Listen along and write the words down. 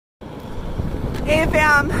Hey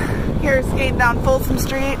fam, here skating down Folsom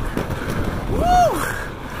Street. Woo!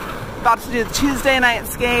 About to do the Tuesday night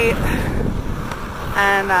skate.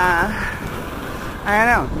 And I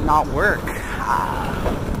don't know, not work.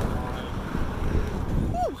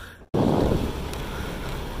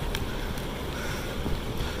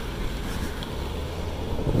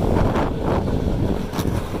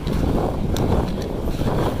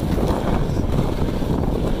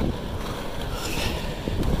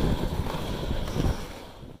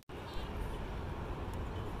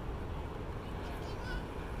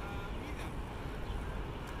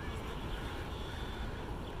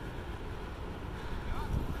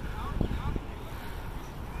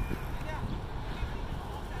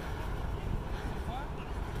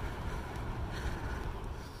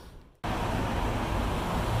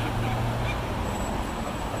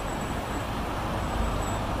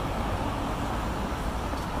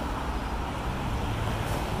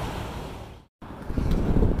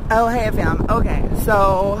 Oh, hey fam. Okay,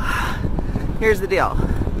 so here's the deal.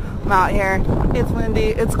 I'm out here, it's windy,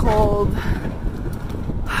 it's cold,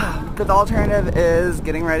 but the alternative is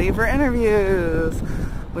getting ready for interviews,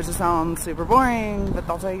 which sounds super boring, but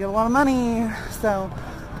that's how you get a lot of money. So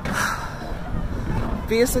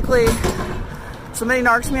basically, somebody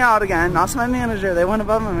narcs me out again, not to my manager, they went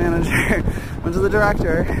above my manager, went to the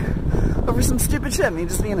director, over some stupid shit, me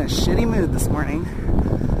just being in a shitty mood this morning,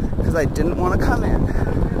 because I didn't want to come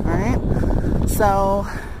in. Alright, so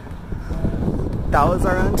that was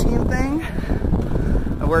our own team thing.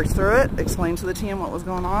 I worked through it, explained to the team what was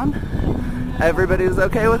going on. Everybody was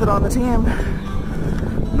okay with it on the team.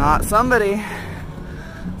 Not somebody.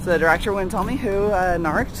 So the director wouldn't tell me who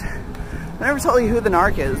narked. I never tell you who the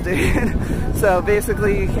narc is, dude. So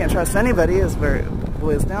basically you can't trust anybody is where it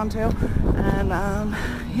boils down to. And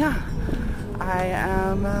yeah,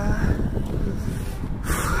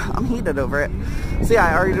 I'm heated over it. So yeah,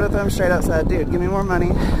 I argued with him, straight up said, dude, give me more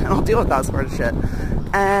money and I'll deal with that sort of shit.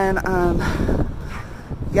 And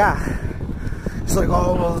yeah, he's like,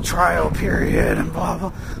 oh, well, the trial period and blah,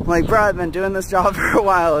 blah. I'm like, bro, I've been doing this job for a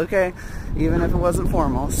while, okay? Even if it wasn't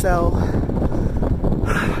formal. So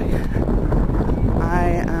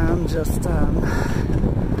I am just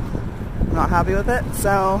not happy with it.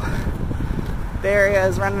 So the area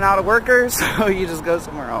is running out of workers, so you just go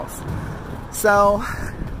somewhere else. So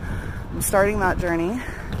I'm starting that journey,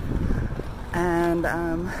 and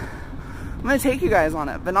I'm gonna take you guys on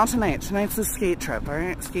it, but not tonight. Tonight's the skate trip, all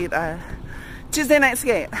right? Skate, Tuesday night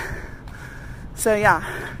skate. So yeah,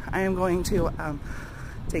 I am going to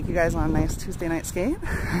take you guys on a nice Tuesday night skate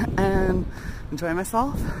and enjoy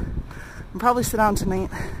myself. And probably sit down tonight,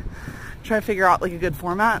 try to figure out like a good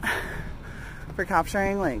format for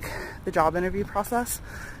capturing like the job interview process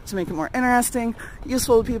to make it more interesting,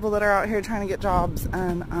 useful to people that are out here trying to get jobs,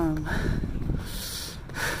 and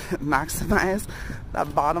maximize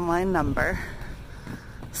that bottom line number.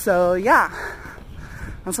 So yeah,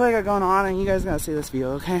 that's what I got going on, and you guys gotta see this view,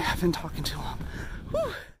 okay? I've been talking too long.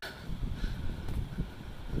 Whew.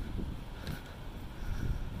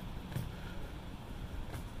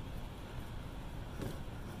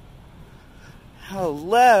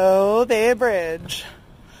 Hello, Bay Bridge.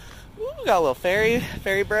 Ooh, got a little ferry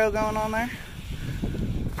bro going on there.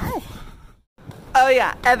 Oh. Oh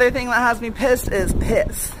yeah, other thing that has me pissed is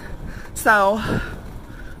piss. So,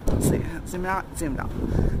 let's see, zoom out.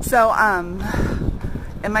 So,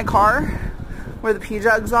 in my car, where the pee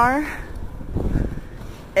jugs are,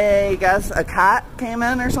 I guess a cat came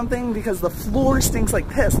in or something because the floor stinks like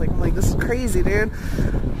piss. Like, I'm like, this is crazy, dude.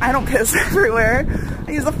 I don't piss everywhere.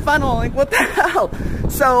 I use a funnel, like what the hell?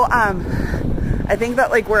 So, I think that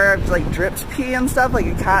like where I've like dripped pee and stuff, like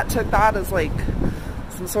a cat took that as like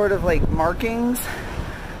some sort of like markings,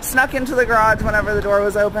 snuck into the garage whenever the door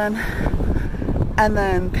was open, and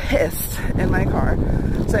then pissed in my car.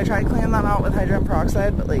 So I tried cleaning that out with hydrogen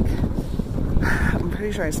peroxide, but like, I'm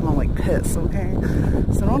pretty sure I smell like piss, okay?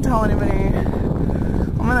 So don't tell anybody.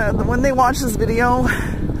 When they watch this video,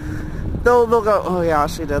 they'll go, oh yeah,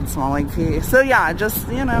 she did smell like pee. So yeah, just,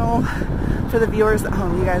 you know, for the viewers at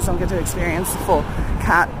home, you guys don't get to experience the full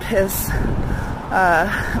cat piss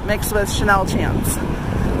mixed with Chanel chants.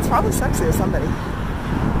 It's probably sexy to somebody.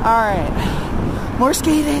 Alright, more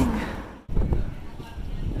skating.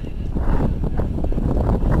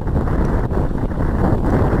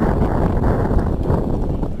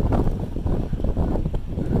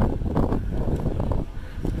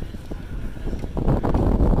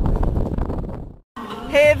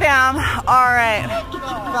 Hey fam, alright,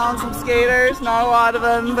 found some skaters, not a lot of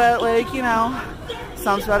them, but like, you know,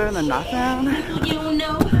 sounds better than nothing.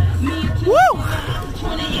 Woo!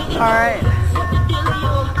 Alright,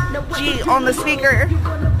 energy on the speaker.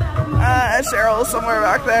 Cheryl's somewhere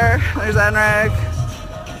back there. There's Enric.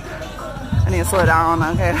 I need to slow down.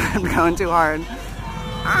 Okay, I'm going too hard.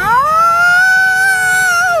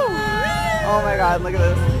 Oh my god, look at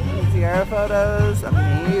this. Sierra photos.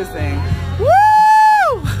 Amazing. Woo!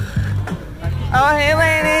 Oh, hey,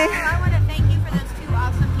 Lainey. I want to thank you for those 2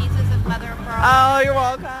 awesome pieces of mother of pearl. Oh, you're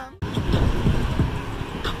welcome.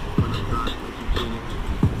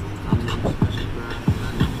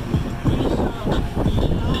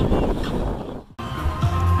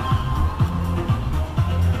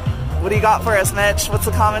 What do you got for us, Mitch? What's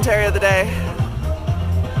the commentary of the day?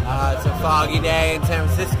 It's a foggy day in San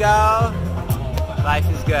Francisco. Life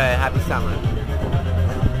is good. Happy summer.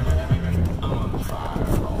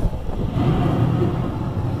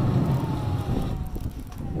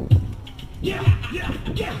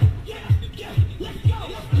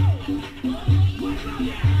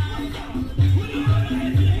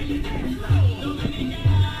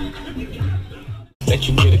 Let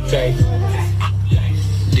you get a taste.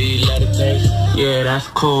 Do you let it taste? Yeah, that's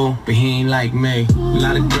cool, but he ain't like me. A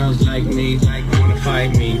lot of girls like me, like wanna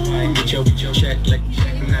fight me. Get your check like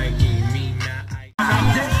check Nike. Me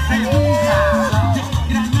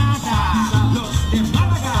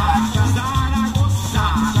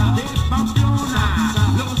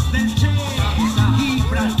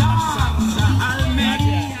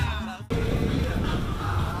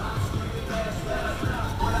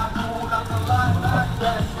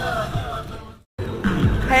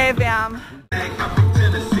Hey, fam.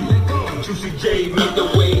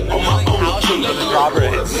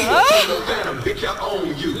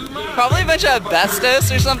 Probably a bunch of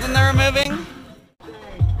asbestos or something they're removing.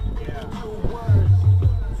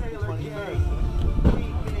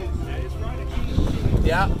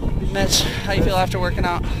 Yeah. Mitch, how you feel after working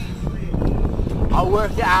out? I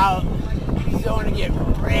worked out. So I want to get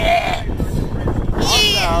ripped.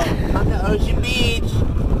 Also, on the Ocean Beach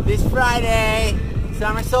this Friday,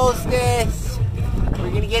 summer solstice.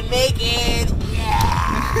 We're gonna get naked.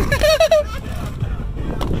 Yeah.